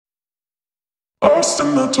Lost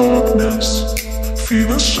in the darkness,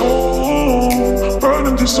 feeling so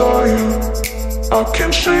burning desire. I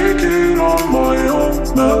can't shake it on my own.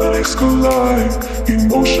 Melodics collide,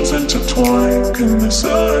 emotions intertwine in this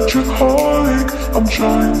electric heartache. I'm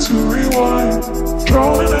trying to rewind,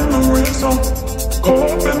 drowning in the rhythm, caught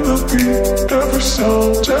up in the beat. Every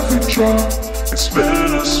sound, every drop, it's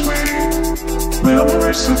bittersweet.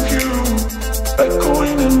 Memories of you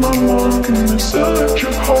echoing in my mind in this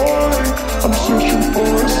electric heartache. I'm searching for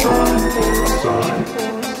a sign,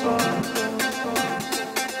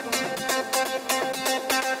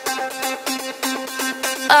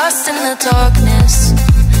 Lost in the darkness,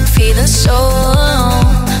 feeling so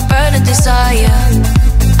alone, burning desire.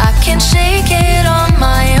 I can't shake it on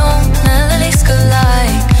my own. Melodies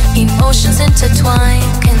collide, emotions intertwine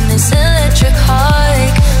in this electric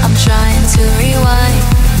heartache. I'm trying to rewind,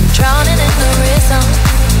 drowning in the rhythm,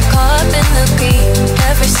 caught up in the beat.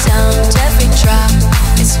 Every sound, every drop,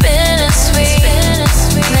 it's bittersweet.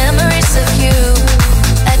 Memories of you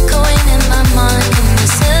echoing in my mind in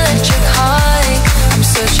this electric heartache. I'm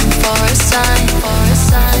searching for a sign,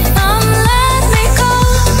 Let me go,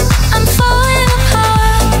 I'm falling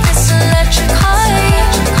apart. This electric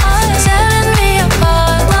heartache tearing me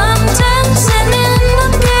apart. I'm dancing in the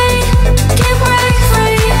pain, can't break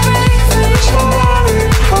free. somebody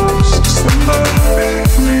close, somebody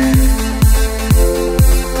me.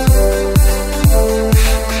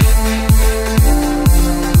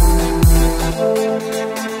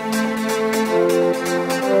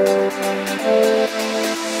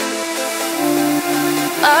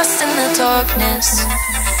 Lost in the darkness,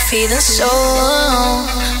 feeling so alone,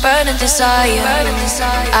 burning desire.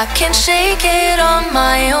 I can't shake it on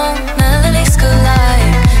my own. Melodies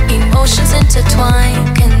collide, emotions intertwine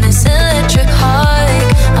in this electric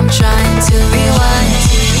heartache. I'm trying to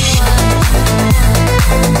rewind.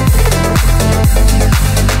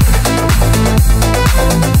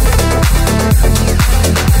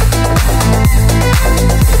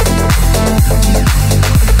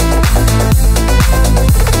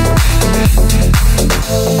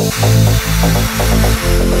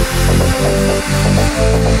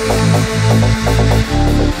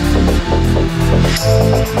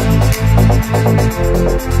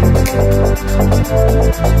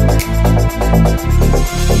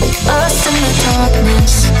 Lost in the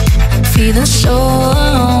darkness, feeling so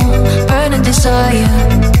alone, burning desire.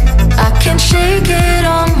 I can't shake it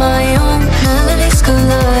on my own. Melodies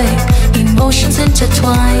collide, emotions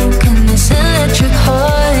intertwine in this electric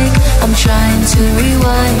heartache. I'm trying to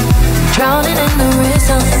rewind, drowning in the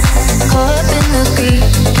rhythm, caught up in the beat.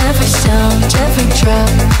 Every sound, every drop,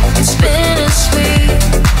 it's bittersweet.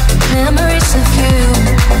 Memories of you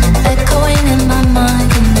echoing in my mind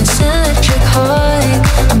in this electric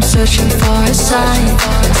heartache. I'm searching for a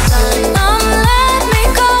sign.